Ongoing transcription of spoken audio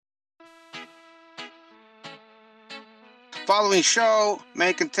following show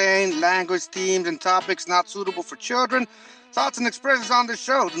may contain language, themes, and topics not suitable for children. Thoughts and expressions on this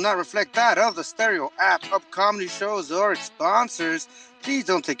show do not reflect that of the Stereo app, of comedy shows, or its sponsors. Please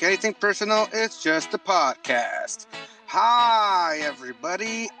don't take anything personal. It's just a podcast. Hi,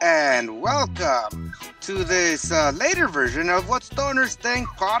 everybody, and welcome to this later version of What Stoners Think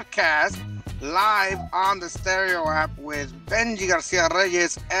podcast, live on the Stereo app with Benji Garcia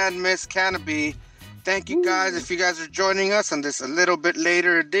Reyes and Miss Canopy. Thank you guys if you guys are joining us on this a little bit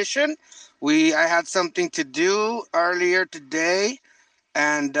later edition. I had something to do earlier today,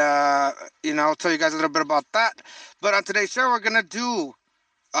 and I'll tell you guys a little bit about that. But on today's show, we're gonna do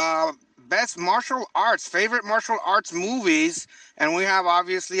best martial arts, favorite martial arts movies, and we have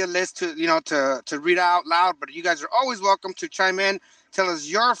obviously a list to read out loud. But you guys are always welcome to chime in, tell us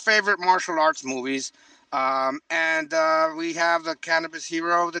your favorite martial arts movies. And we have the cannabis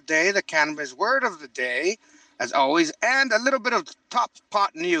hero of the day, the cannabis word of the day, as always, and a little bit of top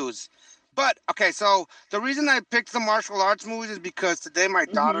pot news. But okay, so the reason I picked the martial arts movies is because today my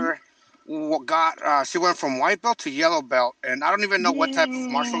daughter she went from white belt to yellow belt, and I don't even know what type of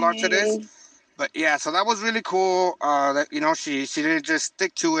martial arts it is. But yeah, so that was really cool. That she didn't just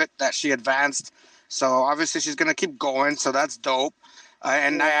stick to it; that she advanced. So obviously she's gonna keep going. So that's dope. I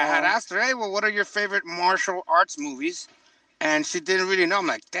had asked her, hey, well, what are your favorite martial arts movies? And she didn't really know. I'm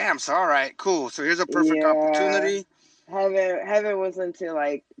like, damn, so all right, cool. So here's a perfect opportunity. Heaven was into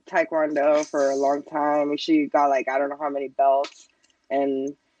like Taekwondo for a long time. She got like I don't know how many belts,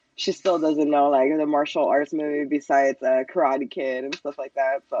 and she still doesn't know like the martial arts movie besides Karate Kid and stuff like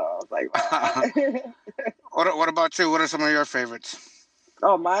that. So I was like, wow. What about you? What are some of your favorites?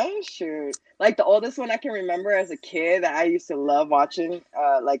 Oh, mine? Shoot. Like, the oldest one I can remember as a kid that I used to love watching,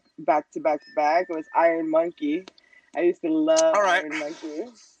 like, back to back to back, was Iron Monkey. I used to love Iron Monkey.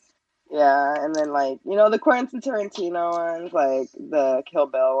 Yeah, and then, like, the Quentin Tarantino ones, like, the Kill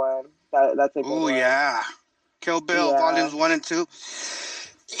Bill one. That's a good one. Oh, yeah. Kill Bill, Volumes 1 and 2.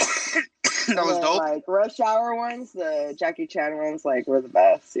 That was dope. Like, Rush Hour ones, the Jackie Chan ones, like, were the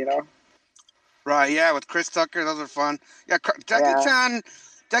best, Right, yeah, with Chris Tucker, those are fun. Yeah,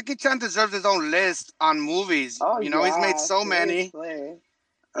 Jackie Chan deserves his own list on movies. Oh, he's made so many.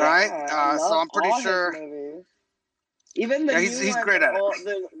 Right? So I'm pretty sure. Even the he's great at it.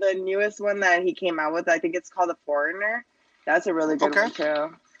 The newest one that he came out with, I think it's called The Foreigner. That's a really good one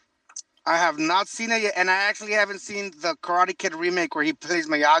too. I have not seen it yet, and I actually haven't seen the Karate Kid remake where he plays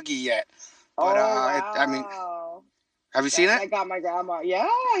Miyagi yet. But wow. Have you seen it? I got my grandma. Yeah,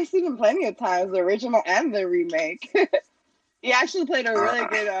 I've seen him plenty of times, the original and the remake. He actually played a really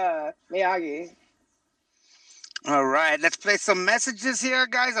good Miyagi. All right, let's play some messages here,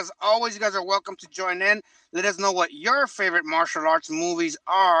 guys. As always, you guys are welcome to join in. Let us know what your favorite martial arts movies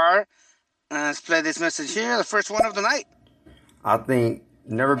are. Let's play this message here, the first one of the night. I think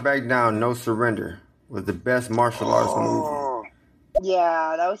Never Back Down, No Surrender was the best martial arts movie.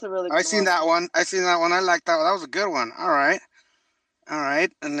 Yeah, that was a really good one. I seen that one. I like that one. That was a good one. All right.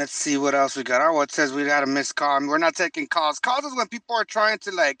 And let's see what else we got. Oh, it says we got a missed call. We're not taking calls. Calls is when people are trying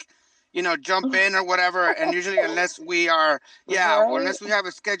to jump in or whatever. And usually unless we are, unless we have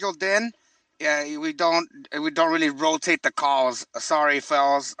it scheduled in, we don't really rotate the calls. Sorry,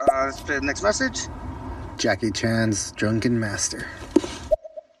 fellas. Let's play the next message. Jackie Chan's Drunken Master.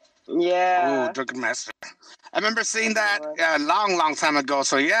 Yeah. Ooh, Drunken Master. I remember seeing that a long time ago.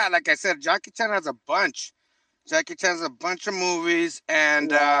 So, yeah, like I said, Jackie Chan has a bunch. Jackie Chan has a bunch of movies,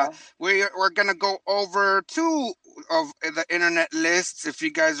 and we're going to go over two of the internet lists, if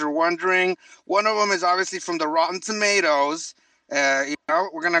you guys are wondering. One of them is obviously from the Rotten Tomatoes. We're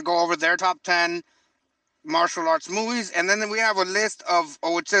going to go over their top 10 martial arts movies, and then we have a list of,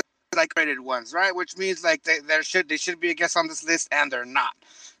 which says like rated ones, right? Which means like they should be a guest on this list, and they're not.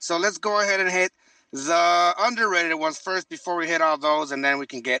 So let's go ahead and hit the underrated ones first before we hit all those, and then we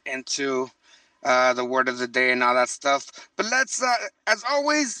can get into the word of the day and all that stuff. But let's, as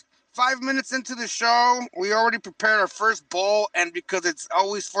always, 5 minutes into the show, we already prepared our first bowl, and because it's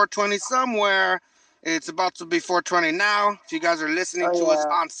always 4:20 somewhere, it's about to be 4:20 now. If you guys are listening to us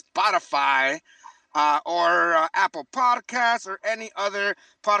on Spotify or Apple Podcasts or any other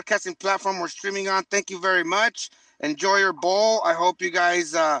podcasting platform we're streaming on, thank you very much. Enjoy your bowl. I hope you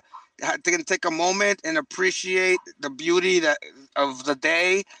guys can take a moment and appreciate the beauty of the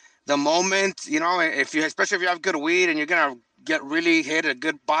day, the moment. Especially if you have good weed and you're gonna really hit a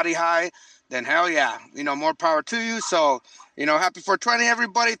good body high, then hell yeah, more power to you. So, happy 420,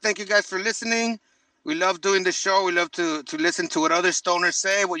 everybody. Thank you guys for listening. We love doing the show. We love to listen to what other stoners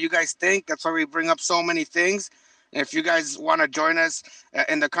say, what you guys think. That's why we bring up so many things. And if you guys want to join us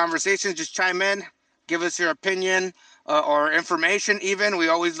in the conversation, just chime in. Give us your opinion. or information even. We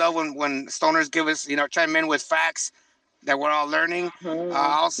always love when stoners give us, chime in with facts that we're all learning.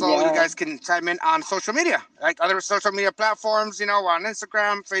 Also, you guys can chime in on social media, like other social media platforms. We're on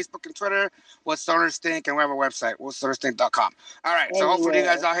Instagram, Facebook, and Twitter. What Stoners Think, and we have a website, whatstonersthink.com. All right, so hopefully you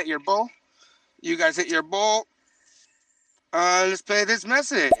guys all hit your bowl. You guys hit your bowl. Let's play this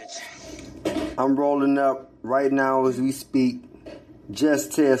message. I'm rolling up right now as we speak.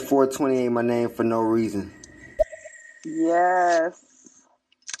 Just Tez 428, my name for no reason. Yes.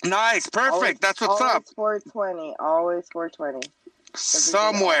 Nice, perfect. Always, that's what's up. 420. Always 420.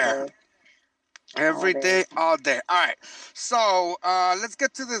 Somewhere. Every day, all day. All right. So let's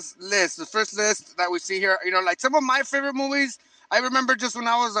get to this list. The first list that we see here, like some of my favorite movies. I remember just when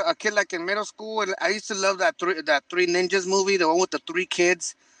I was a kid, like in middle school, and I used to love that Three Ninjas movie, the one with the three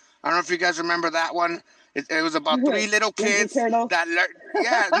kids. I don't know if you guys remember that one. It was about three little kids that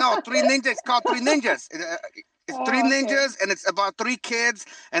learned. Three Ninjas. It's called Three Ninjas. It's Three Ninjas, and it's about three kids,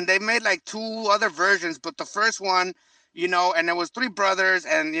 and they made like two other versions, but the first one, and it was three brothers,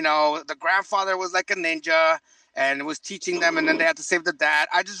 and the grandfather was like a ninja, and was teaching them, and then they had to save the dad.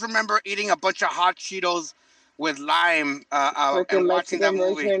 I just remember eating a bunch of hot Cheetos with lime and watching that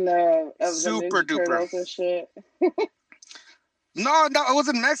movie. Super duper. No, it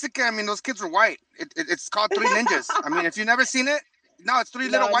wasn't Mexican. I mean, those kids were white. It's called Three Ninjas. I mean, if you've never seen it, no, it's three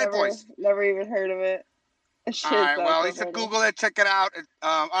little white boys. Never even heard of it. All right, well, you should Google it, check it out.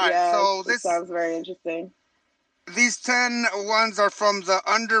 All right, so this sounds very interesting. These 10 ones are from the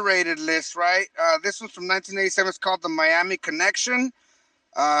underrated list, right? This one's from 1987. It's called The Miami Connection.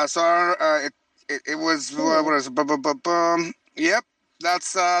 It was, what is it? Yep,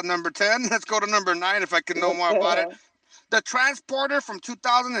 that's number 10. Let's go to number 9 if I can know more about it. The Transporter from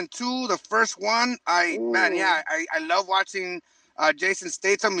 2002, the first one. I love watching Jason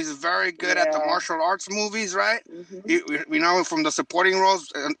Statham. He's very good at the martial arts movies, right? We know from the supporting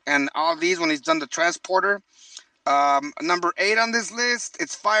roles and all these when he's done The Transporter. Number 8 on this list,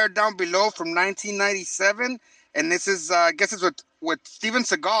 it's Fire Down Below from 1997, and this is I guess it's with Steven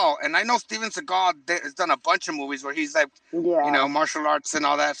Seagal, and I know Steven Seagal has done a bunch of movies where he's like martial arts and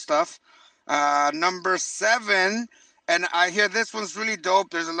all that stuff. Number 7, and I hear this one's really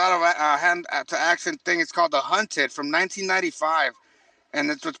dope. There's a lot of hand to action thing. It's called The Hunted from 1995, and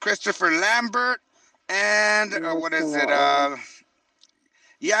it's with Christopher Lambert and what is it?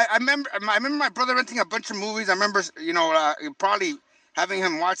 Yeah, I remember my brother renting a bunch of movies. I remember, probably having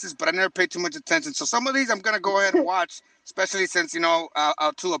him watch this, but I never paid too much attention. So some of these I'm going to go ahead and watch, especially since,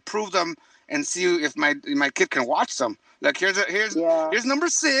 to approve them and see if my kid can watch them. Like, here's number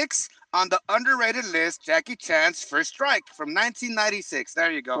 6 on the underrated list, Jackie Chan's First Strike from 1996.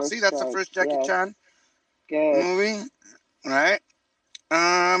 There you go. See, that's the first Jackie Chan movie. All right.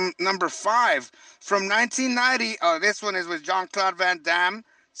 Number 5 from 1990. Oh, this one is with Jean-Claude Van Damme.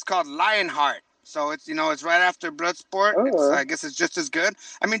 It's called Lionheart. So it's it's right after Bloodsport. I guess it's just as good.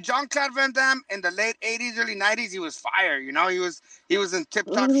 I mean, Jean-Claude Van Damme in the late 80s, early 90s, he was fire. He was in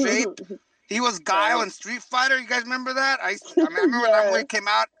tip-top shape. He was Guile in Street Fighter. You guys remember that? I remember when that movie came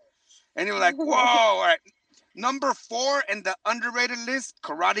out, and you were like, whoa! All right. Number 4 in the underrated list,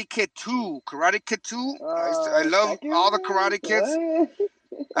 Karate Kid 2. Karate Kid 2. I love all the Karate Kids.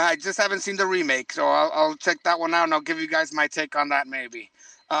 I just haven't seen the remake, so I'll check that one out, and I'll give you guys my take on that maybe.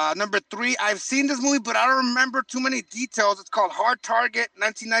 Number 3, I've seen this movie, but I don't remember too many details. It's called Hard Target,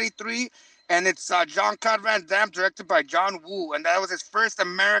 1993, and it's Jean-Claude Van Damme, directed by John Woo, and that was his first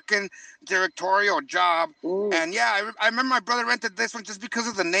American directorial job. And I remember my brother rented this one just because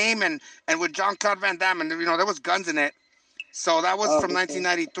of the name and with Jean-Claude Van Damme, and there was guns in it. So that was from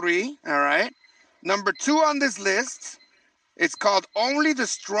 1993. All right. Number 2 on this list, it's called Only the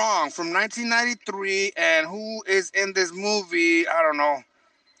Strong from 1993, and who is in this movie? I don't know.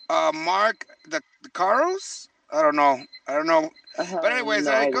 Mark the Caros? I don't know. But anyways,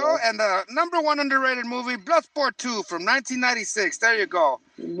 there you go. And the number 1 underrated movie, Bloodsport 2 from 1996. There you go.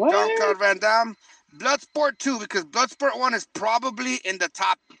 Jean-Claude Van Damme. Bloodsport 2, because Bloodsport 1 is probably in the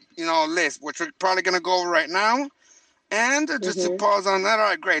top, list, which we're probably going to go over right now. And just to pause on that. All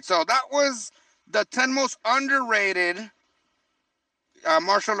right, great. So that was the 10 most underrated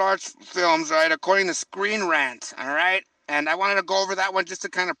martial arts films, right, according to Screen Rant. All right. And I wanted to go over that one just to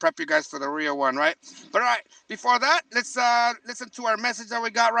kind of prep you guys for the real one, right? But all right, before that, let's listen to our message that we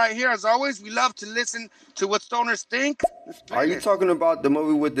got right here. As always, we love to listen to what stoners think. Are you talking about the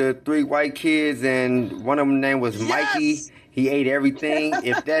movie with the 3 white kids and one of them name was Mikey? He ate everything.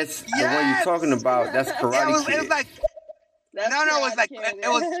 If that's the one you're talking about, that's Karate Kid. It was like,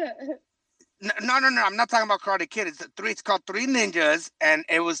 No. I'm not talking about Karate Kid. It's called Three Ninjas, and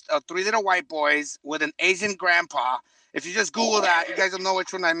it was three little white boys with an Asian grandpa. If you just Google that, you guys will know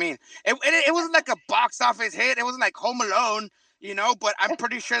which one I mean. It wasn't like a box office hit. It wasn't like Home Alone, but I'm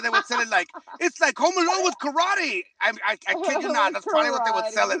pretty sure they would sell it like, it's like Home Alone with karate. I kid you not. That's probably what they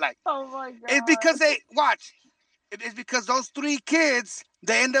would sell it like. Oh my God. It's because it's because those three kids,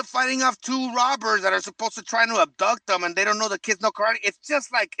 they end up fighting off two robbers that are supposed to try to abduct them, and they don't know the kids know karate. It's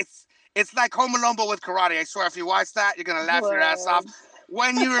just like, it's like Home Alone, but with karate. I swear, if you watch that, you're going to laugh your ass off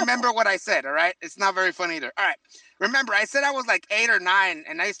when you remember what I said, all right? It's not very fun either. All right. Remember, I said I was like 8 or 9,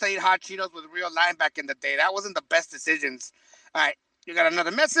 and I used to eat hot Cheetos with real lime back in the day. That wasn't the best decisions. All right. You got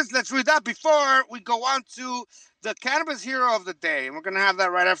another message. Let's read that before we go on to the cannabis hero of the day. And we're going to have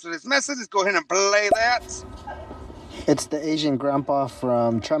that right after this message. Let's go ahead and play that. It's the Asian grandpa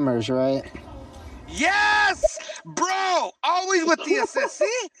from Tremors, right? Yes, bro. Always with the assist.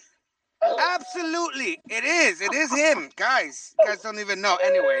 See? Absolutely. It is him. Guys. You guys don't even know.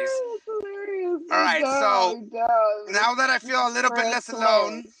 Anyways. All right. So now that I feel a little bit less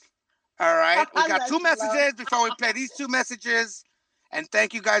alone. All right. We got 2 messages before we play these 2 messages. And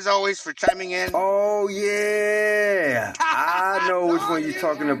thank you guys always for chiming in. Oh, yeah. I know which one you're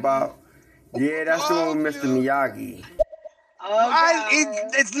talking about. Yeah, that's the one with Mr. Miyagi.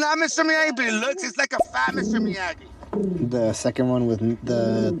 It's not Mr. Miyagi, but it's like a fat Mr. Miyagi. The second one with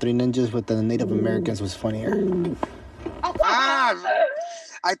the Three Ninjas with the Native Americans was funnier.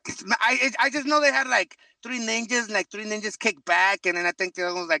 I just know they had like 3 ninjas, and like 3 ninjas kick back, and then I think the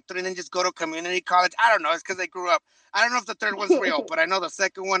other one was like 3 ninjas go to community college. I don't know. It's because they grew up. I don't know if the third one's real, but I know the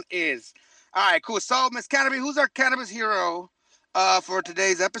second one is. All right, cool. So, Miss Cannabis, who's our cannabis hero for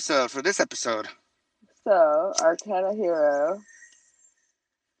today's episode, for this episode? So, our cannabis hero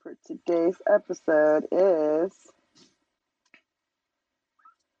for today's episode is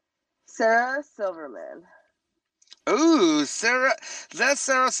Sarah Silverman. Ooh, Sarah. That's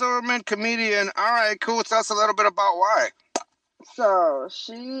Sarah Silverman, comedian. All right, cool. Tell us a little bit about why. So,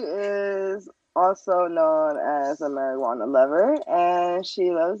 she is also known as a marijuana lover, and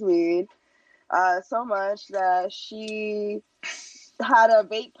she loves weed so much that she had a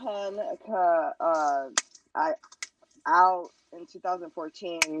vape pen out in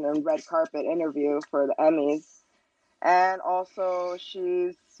 2014 in red carpet interview for the Emmys. And also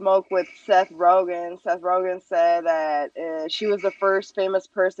she smoked with Seth Rogen. Seth Rogen said that she was the first famous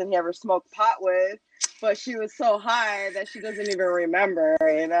person he ever smoked pot with, but she was so high that she doesn't even remember, So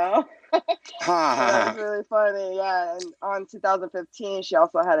that was really funny, yeah. And on 2015, she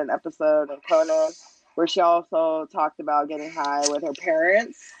also had an episode in Conan where she also talked about getting high with her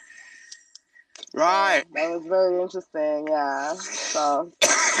parents. Right. That was very interesting, yeah. So,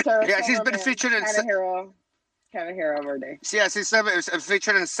 yeah, she's been featured in... Kind of hero of our day. Yeah, she's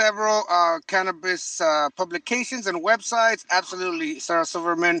featured in several cannabis publications and websites. Absolutely, Sarah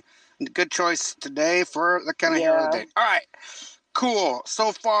Silverman, good choice today for the cannabis hero of the day. All right, cool.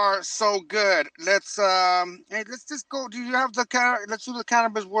 So far, so good. Let's just go. Do you have let's do the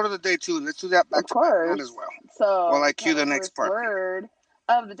cannabis word of the day too. Let's do that back to back as well. So, while I cue the next part. Word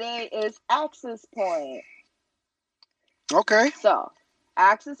of the day is Access Point. Okay. So,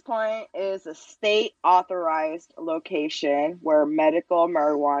 Access Point is a state-authorized location where medical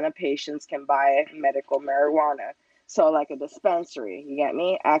marijuana patients can buy medical marijuana. So like a dispensary, you get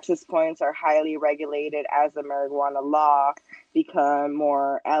me? Access points are highly regulated as the marijuana law become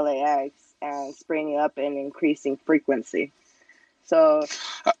more LAX and springing up in increasing frequency. So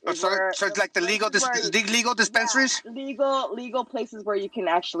it's like the legal dispensaries? Yeah, legal places where you can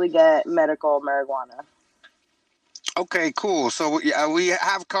actually get medical marijuana. Okay, cool. So we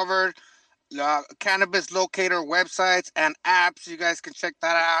have covered cannabis locator websites and apps. You guys can check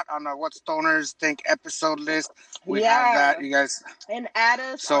that out on the What Stoners Think episode list. We have that, you guys. And add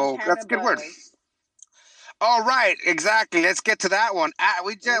us. So that's a good word. All right, exactly. Let's get to that one.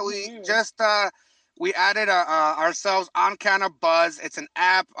 We added ourselves on Cannabis. It's an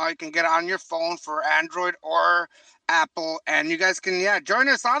app. You can get it on your phone for Android or Apple, and you guys can join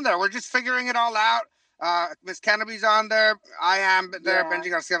us on there. We're just figuring it all out. Miss Cannabis on there. I am there. Benji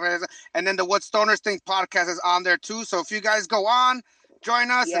Garcia, and then the What Stoners Think podcast is on there too. So if you guys go on,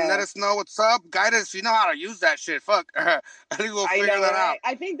 join us and let us know what's up. Guide us if you know how to use that shit. Fuck, I think we'll figure that out.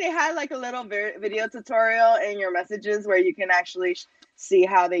 I think they had like a little video tutorial in your messages where you can actually see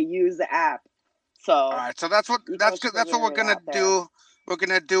how they use the app. So all right, so that's what we're gonna do. We're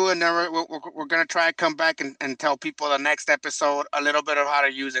going to do, and then we're going to try to come back and tell people the next episode a little bit of how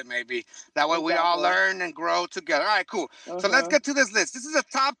to use it, maybe. That way we all learn and grow together. All right, cool. So let's get to this list. This is a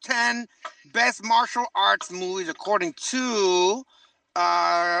top 10 best martial arts movies according to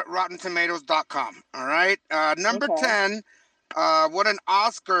RottenTomatoes.com. All right. Number Okay. 10. What an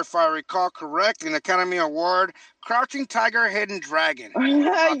Oscar, if I recall correctly, an Academy Award. Crouching Tiger, Hidden Dragon.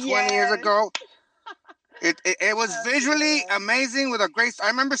 About 20 years Yes. ago. It was That's a good visually one. amazing with a great. I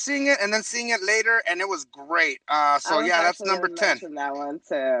remember seeing it and then seeing it later, and it was great. I So was yeah, that's actually number gonna 10. mention that one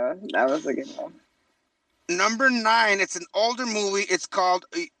too. That was a good one. Number 9, it's an older movie. It's called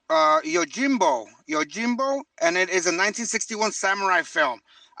Yojimbo, and it is a 1961 samurai film.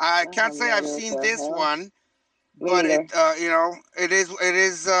 I I can't have say no I've idea what seen the this hell. one, Me but neither. it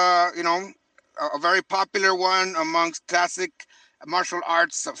is a very popular one amongst classic martial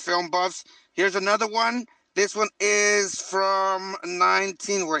arts film buffs. Here's another one. This one is from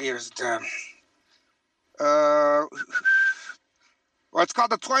 19. What year is it? Uh, well, it's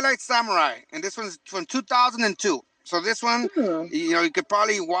called The Twilight Samurai, and this one's from 2002. So this one, Hmm. you could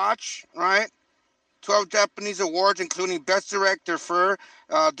probably watch, right? 12 Japanese awards, including Best Director for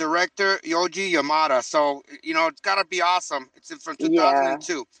director Yoji Yamada. So, it's got to be awesome. It's from Yeah.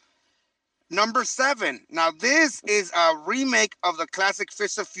 2002. Number 7. Now, this is a remake of the classic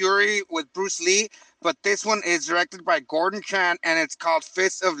Fist of Fury with Bruce Lee, but this one is directed by Gordon Chan, and it's called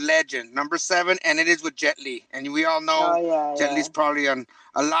Fist of Legend. Number 7, and it is with Jet Li. And we all Oh know yeah, Jet yeah. Li's probably on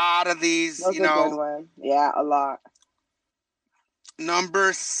a lot of these, That was a good one. Yeah, a lot.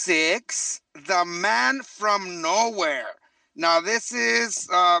 Number 6, The Man from Nowhere. Now, this is,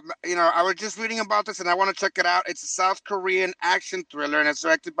 I was just reading about this and I want to check it out. It's a South Korean action thriller and it's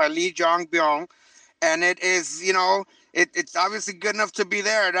directed by Lee Jong-byung. And it is, it's obviously good enough to be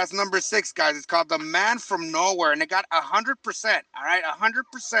there. That's number 6, guys. It's called The Man from Nowhere. And it got 100%, all right?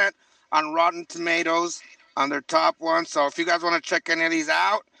 100% on Rotten Tomatoes on their top one. So if you guys want to check any of these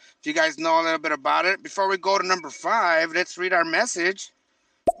out, if you guys know a little bit about it. Before we go to number 5, let's read our message.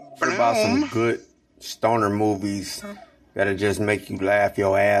 What about some good stoner movies that'll just make you laugh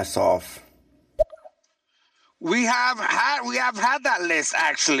your ass off? We have had that list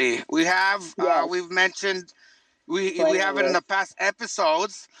actually. We have Yes. we've mentioned we have it in the past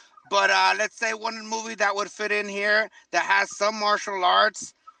episodes. But let's say one movie that would fit in here that has some martial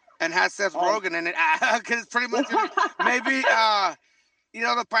arts and has Seth Rogen in it. Because pretty much maybe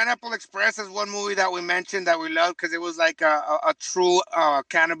the Pineapple Express is one movie that we mentioned that we love because it was like a true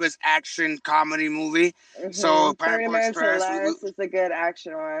cannabis action comedy movie. Mm-hmm. So 30 Pineapple Minutes or Express, Less is a good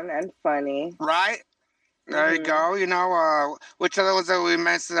action one and funny. right? There you go. Which other ones that we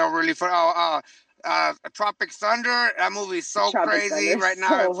mentioned that were really fun? Tropic Thunder. That movie's so Tropic crazy Thunder right is now.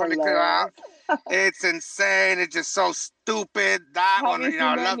 so It's funny hilarious. it's insane. It's just so stupid. That Have one, you seen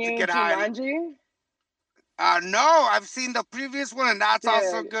I the love to new get high. Jumanji? No, I've seen the previous one, and that's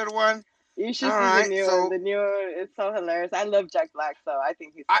also a Dude, good one. you should All see right, the new so one. The new one is so hilarious. I love Jack Black, so I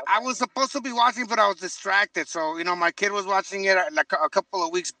think he's so I was supposed to be watching, but I was distracted. So my kid was watching it like a couple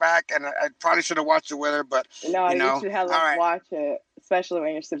of weeks back, and I probably should have watched it with her. But No, you should all right. watch it, especially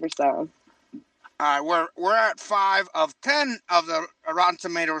when you're super stoned. All right, we're at 5 of 10 of the Rotten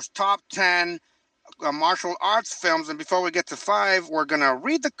Tomatoes top 10 martial arts films, and before we get to 5, we're gonna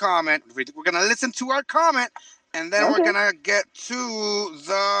read the comment. We're gonna listen to our comment, and then we're gonna get to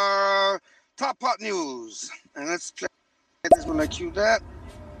the top pot news. And let's play this when I cue that.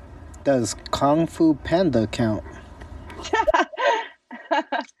 Does Kung Fu Panda count?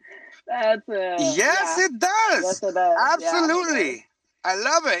 That's yes, yeah. it does. Yes, it does. Absolutely. Yeah, I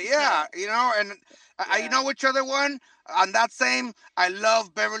love it. Yeah, and you know which other one? On that same, I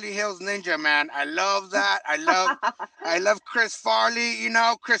love Beverly Hills Ninja, man. I love that. I love Chris Farley.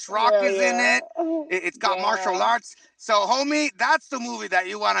 Chris Rock is in it. It's got martial arts. So, homie, that's the movie that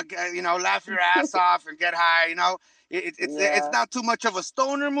you want to, laugh your ass off and get high. It's not too much of a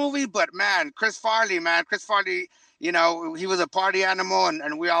stoner movie, but man, Chris Farley, he was a party animal,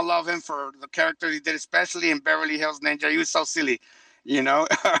 and we all love him for the character he did, especially in Beverly Hills Ninja. He was so silly.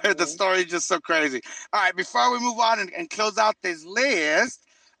 The story is just so crazy. All right, before we move on and close out this list,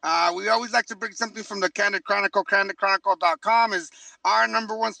 we always like to bring something from the Candid Chronicle. CandidChronicle.com is our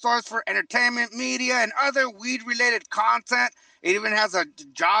number one source for entertainment, media, and other weed-related content. It even has a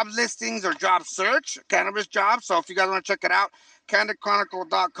job listings or job search, cannabis jobs. So if you guys want to check it out,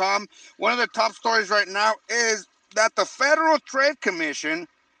 CandidChronicle.com. One of the top stories right now is that the Federal Trade Commission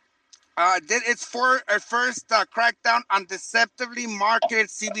did its first crackdown on deceptively marketed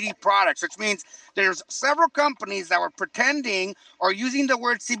CBD products, which means there's several companies that were pretending or using the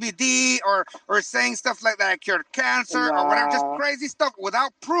word CBD or saying stuff like that cured cancer or whatever, just crazy stuff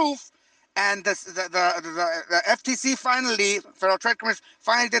without proof. And the FTC finally, Federal Trade Commission,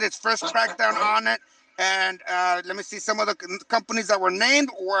 finally did its first crackdown on it. And let me see, some of the companies that were named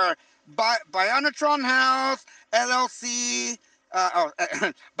were Bionatron Health, LLC,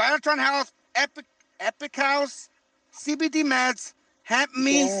 Biotron Health, Epic House, CBD Meds, Hemp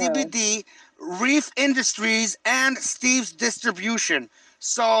Me Yeah. CBD, Reef Industries, and Steve's Distribution.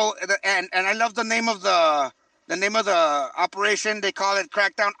 So, and I love the name of the operation. They call it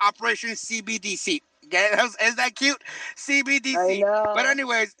Crackdown Operation CBDC. Okay, is that cute? I CBDC. But know.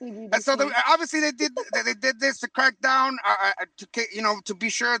 anyways, so CBDC. obviously they did this to crack down, to be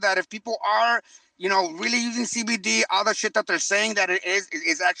sure that if people are really using CBD, all the shit that they're saying that it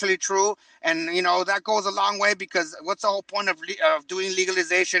is actually true. And, that goes a long way, because what's the whole point of doing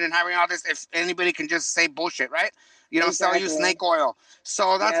legalization and having all this if anybody can just say bullshit, right? Sell you Exactly. snake oil.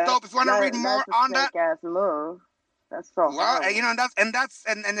 So that's dope. If you want to read more on that. That's a snake ass move. That's so Well,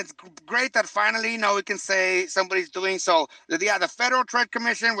 horrible. and it's great that finally, we can say somebody's doing so. The Federal Trade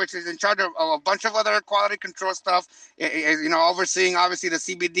Commission, which is in charge of a bunch of other quality control stuff, is, overseeing obviously the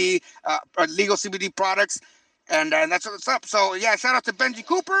CBD, legal CBD products, and that's what's up. So yeah, shout out to Benji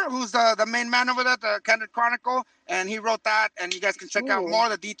Cooper, who's the main man over there, the Candid Chronicle, and he wrote that. And you guys can check out more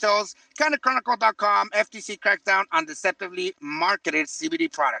of the details. CandidChronicle.com. FTC crackdown on deceptively marketed CBD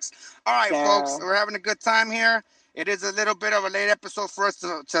products. All right, folks, we're having a good time here. It is a little bit of a late episode for us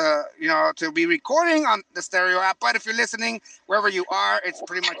to be recording on the Stereo app. But if you're listening wherever you are, it's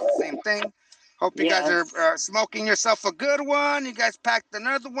pretty much the same thing. Hope you guys are smoking yourself a good one. You guys packed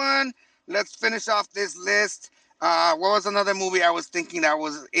another one. Let's finish off this list. What was another movie I was thinking that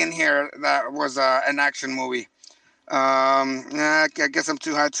was in here that was an action movie? I guess I'm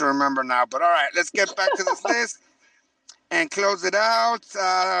too high to remember now. But all right, let's get back to this list and close it out.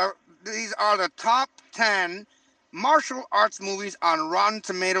 These are the top 10 martial arts movies on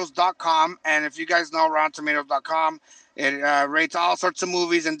RottenTomatoes.com. And if you guys know RottenTomatoes.com, it rates all sorts of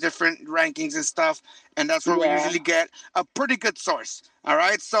movies and different rankings and stuff. And that's where we usually get a pretty good source. All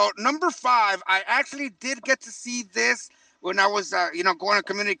right. So number 5, I actually did get to see this when I was, going to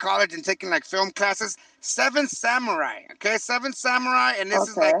community college and taking like film classes. Seven Samurai. Okay. Seven Samurai. And this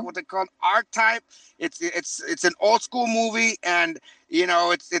is like what they call archetype. It's an old school movie, and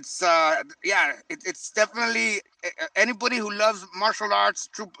it's definitely anybody who loves martial arts,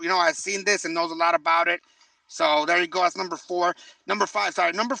 has seen this and knows a lot about it. So there you go. That's number 4. Number 5.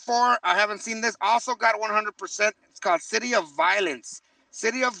 Sorry, number 4. I haven't seen this. Also got 100%. It's called City of Violence.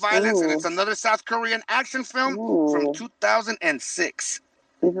 City of Violence, and it's another South Korean action film from 2006.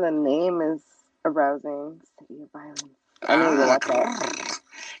 Even the name is arousing. City of Violence. I need to watch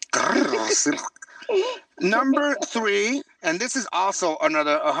that. Number 3, and this is also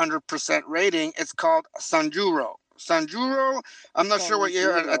another 100% rating. It's called Sanjuro. Sanjuro. I'm not sure what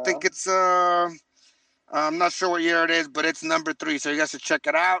year. I think it's I'm not sure what year it is, but it's number 3. So you guys should check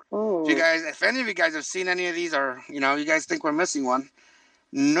it out. If any of you guys have seen any of these, or you guys think we're missing one.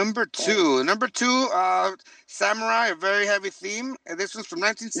 Number 2, Samurai, a very heavy theme. This one's from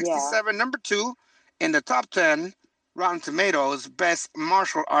 1967. Number 2 in the top 10 Rotten Tomatoes best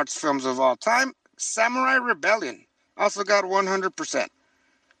martial arts films of all time. Samurai Rebellion also got 100%.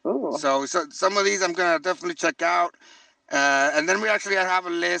 So some of these I'm gonna definitely check out, and then we actually have a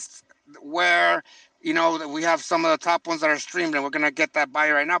list where we have some of the top ones that are streamed, and we're gonna get that by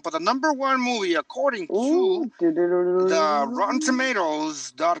right now. But the number 1 movie, according to the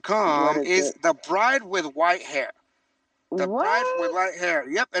RottenTomatoes.com, is The Bride with White Hair. The Bride with White Hair.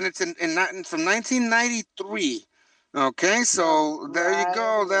 Yep, and it's from 1993. Okay, so there you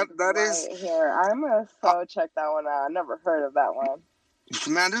go. That is here. I'm gonna check that one out. I never heard of that one.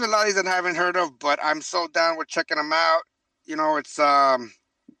 Man, there's a lot of these that I haven't heard of, but I'm so down with checking them out. It's I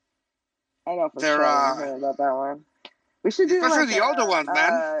know for sure I haven't heard about that one. We should do especially the older ones,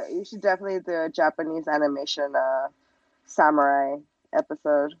 man. You should definitely do a Japanese animation samurai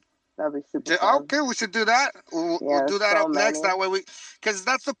episode. That'd be super fun. Okay, we should do that. We'll do that up next. That way because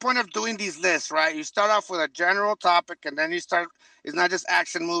that's the point of doing these lists, right? You start off with a general topic, and then it's not just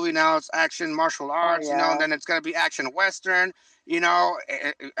action movie. Now it's action martial arts, and then it's going to be action Western,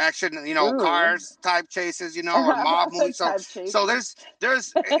 action, cars type chases, or mob movies. So there's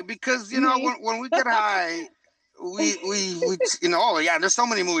because, when we get high, we there's so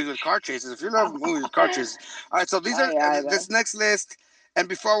many movies with car chases. If you love movies with car chases. All right. So these are this next list. And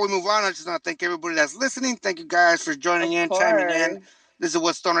before we move on, I just want to thank everybody that's listening. Thank you guys for joining in, chiming in. This is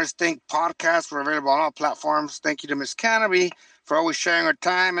What Stoners Think podcast. We're available on all platforms. Thank you to Miss Canopy for always sharing her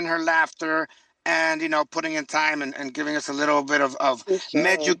time and her laughter and, putting in time and giving us a little bit of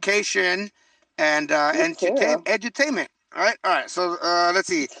education and edutainment. All right. So let's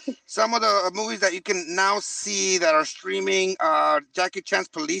see. Some of the movies that you can now see that are streaming, Jackie Chan's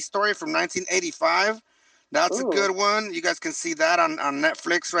Police Story from 1985. That's a good one. You guys can see that on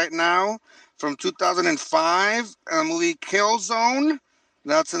Netflix right now. from 2005. Movie Killzone.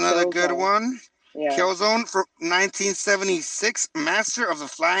 That's another good one. Yeah. Killzone from 1976. Master of the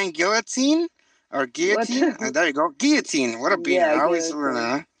Flying Guillotine. Or Guillotine. There you go. Guillotine. What a beater. Yeah, I always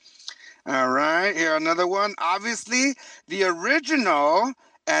learn. All right. Here, another one. Obviously, the original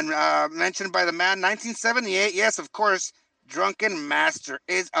and mentioned by the man, 1978. Yes, of course. Drunken Master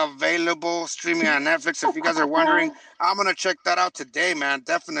is available streaming on Netflix. If you guys are wondering, I'm gonna check that out today, man.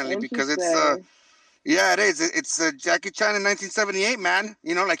 Definitely, because it's yeah, it is. It's Jackie Chan in 1978, man.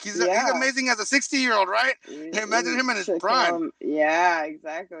 You know, like he's amazing as a 60-year-old, right? Imagine him in his prime. Yeah,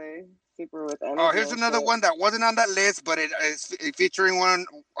 exactly. Super with energy. Oh, here's another one that wasn't on that list, but it is featuring one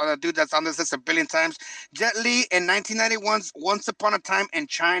dude that's on this list a billion times. Jet Li in 1991's Once Upon a Time in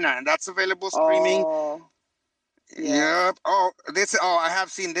China, and that's available streaming. Yeah. Yep. Oh, I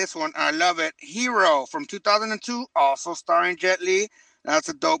have seen this one. I love it. Hero from 2002, also starring Jet Li. That's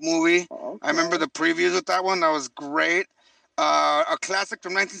a dope movie. Okay. I remember the previews with that one. That was great. A classic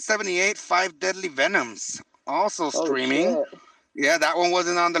from 1978, Five Deadly Venoms, also streaming. Shit. Yeah, that one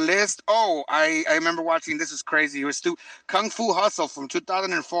wasn't on the list. Oh, I remember watching. This is crazy. It was Kung Fu Hustle from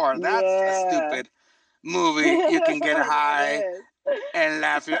 2004. That's a stupid movie. You can get high and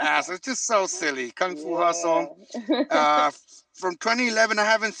laugh your ass. It's just so silly. Kung Fu Hustle. From 2011, I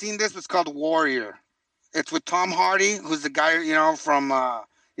haven't seen this. It's called Warrior. It's with Tom Hardy, who's the guy, you know, from,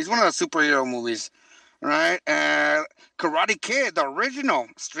 he's one of the superhero movies, right? Karate Kid, the original,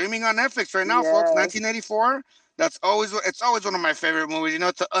 streaming on Netflix right now, folks, 1984. It's always one of my favorite movies. You know,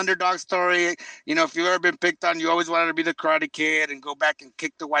 it's an underdog story. You know, if you've ever been picked on, you always wanted to be the Karate Kid and go back and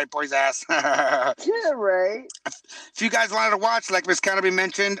kick the white boy's ass. Yeah, right. If you guys wanted to watch, like Miss Canopy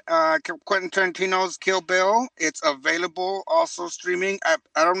mentioned, Quentin Tarantino's Kill Bill, it's available also streaming.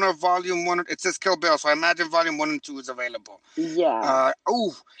 I don't know if Volume 1, it says Kill Bill, so I imagine Volume 1 and 2 is available. Yeah.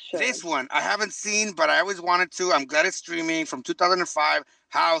 This one I haven't seen, but I always wanted to. I'm glad it's streaming from 2005,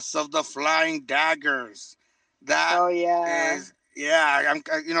 House of the Flying Daggers. That is,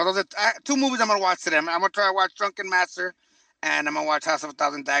 you know, those are two movies I'm gonna watch today. I'm gonna try to watch Drunken Master, and I'm gonna watch House of a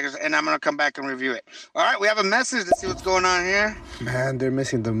Thousand Daggers, and I'm gonna come back and review it. All right, we have a message. Let's see what's going on here. Man, they're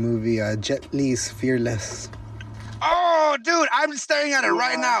missing the movie Jet Li's Fearless. Oh, dude, I'm staring at it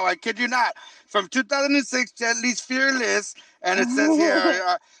right now. I kid you not. From 2006, Jet Li's Fearless, and it says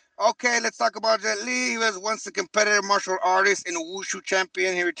here. Okay, let's talk about Jet Li. He was once a competitive martial artist and a wushu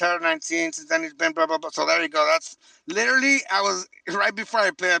champion. He retired at 19. Since then, he's been blah, blah, blah. So there you go. That's literally, right before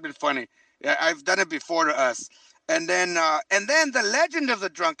I played, I've been funny. Yeah, I've done it before to us. And then The Legend of the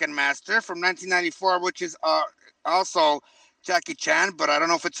Drunken Master from 1994, which is also Jackie Chan, but I don't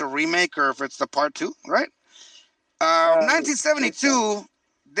know if it's a remake or if it's the part 2, right? 1972,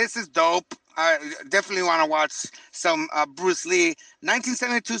 this is dope. I definitely want to watch some Bruce Lee.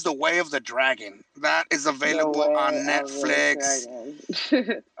 1972 is The Way of the Dragon. That is available on Netflix.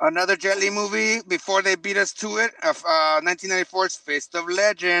 Another Jet Li movie, before they beat us to it, 1994's Fist of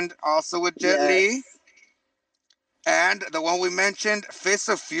Legend, also with Jet Li. And the one we mentioned, Fist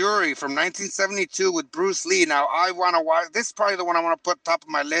of Fury from 1972 with Bruce Lee. Now, I want to watch, this is probably the one I want to put top of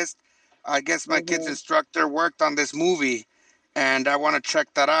my list. I guess my kid's instructor worked on this movie, and I want to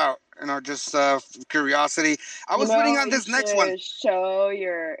check that out. You know, just curiosity. I was reading on this next one. Show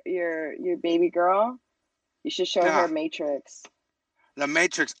your baby girl. You should show her Matrix. The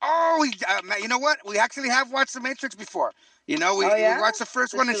Matrix. Oh, you know what? We actually have watched The Matrix before. You know, we watched the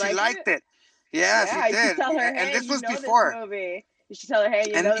first one and she liked it. Yeah, she did. Tell her, and this was before. You should tell her, hey,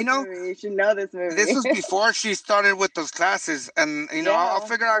 you know this movie. You should know this movie. This was before she started with those classes, and you know, I'll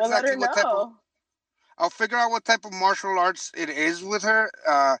figure out exactly what type of. I'll figure out what type of martial arts it is with her.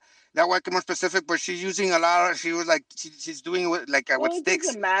 That way I can be more specific, but she's using a lot of, she was like, she's doing with like with sticks,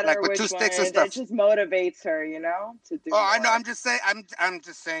 doesn't matter like with 2 sticks and stuff. It just motivates her, you know, to do. I know. I'm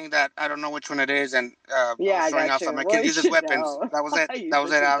just saying that I don't know which one it is, and showing off that my kid uses weapons. Know. That was it. That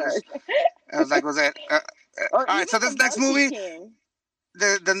was it. I was like, was it? All right. So this next movie,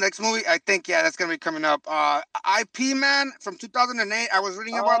 the next movie, I think, that's gonna be coming up. IP Man from 2008. I was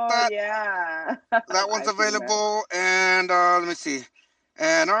reading about that. Yeah. That one's available, and let me see.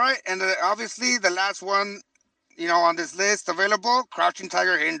 And all right, and obviously the last one, you know, on this list available, Crouching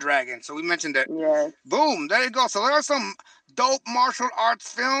Tiger, Hidden Dragon. So we mentioned it. Yes. Boom, there you go. So there are some dope martial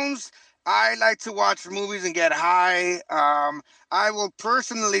arts films. I like to watch movies and get high. I will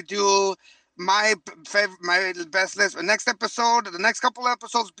personally do my best list. The next episode, the next couple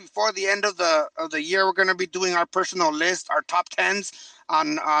episodes before the end of the year, we're going to be doing our personal list, our top 10s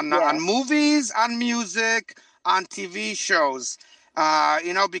on movies, on music, on TV shows.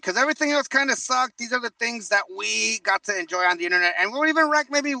 You know, because everything else kind of sucked. These are the things that we got to enjoy on the internet, and we'll even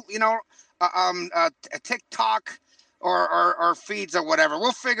rank maybe, you know, TikTok or feeds or whatever.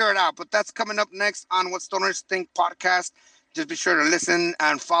 We'll figure it out. But that's coming up next on What Stoners Think podcast. Just be sure to listen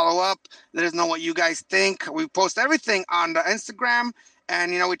and follow up. Let us know what you guys think. We post everything on the Instagram.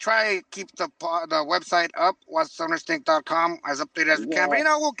 And, we try to keep the website up, whatstonersthink.com, as updated as we can. But,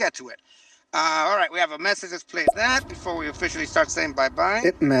 we'll get to it. All right, we have a message. Let's play that before we officially start saying bye-bye.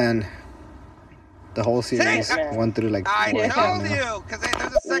 Ip Man. The whole series went through like... I told you, because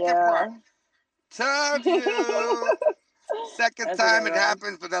there's a second part. Told you. Second time it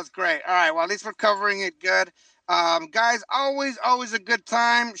happens, but that's great. All right, well, at least we're covering it good. Guys, always a good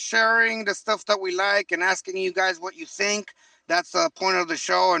time sharing the stuff that we like and asking you guys what you think. That's the point of the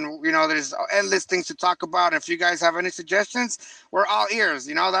show, and there's endless things to talk about. If you guys have any suggestions, we're all ears.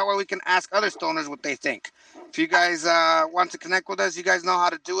 That way we can ask other stoners what they think. If you guys want to connect with us, you guys know how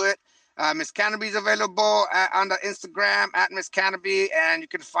to do it. Miss Canopy is available on the Instagram at Miss Canopy, and you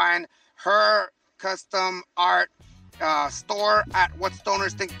can find her custom art store at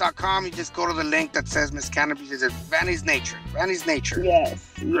whatstonersthink.com. You just go to the link that says Miss Canopy. Is it Vanny's Nature? Vanny's Nature.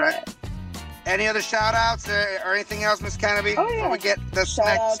 Yes. Right. Any other shout outs or anything else, Miss Canopy? Oh, yeah. Before we get the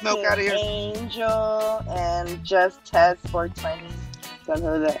smoke out of here. Angel and Just Test 420. Don't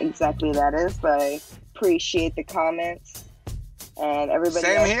know who exactly that is, but I appreciate the comments and everybody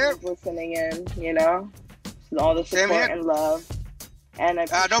else who's listening in, all the support and love. And I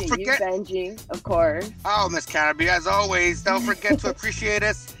appreciate don't forget, you, Benji, of course. Oh, Miss Canopy, as always, don't forget to appreciate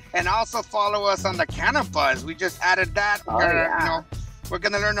us and also follow us on the Canabuzz. We just added that. We're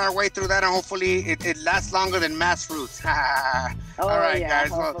going to learn our way through that, and hopefully it lasts longer than Mass Fruits. All right, guys.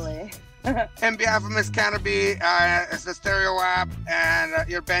 Hopefully. Well, in behalf of Miss Canopy, it's the Stereo app, and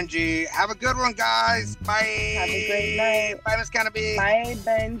you're Benji. Have a good one, guys. Bye. Have a great night. Bye, Miss Canopy. Bye,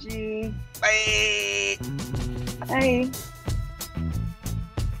 Benji. Bye. Bye.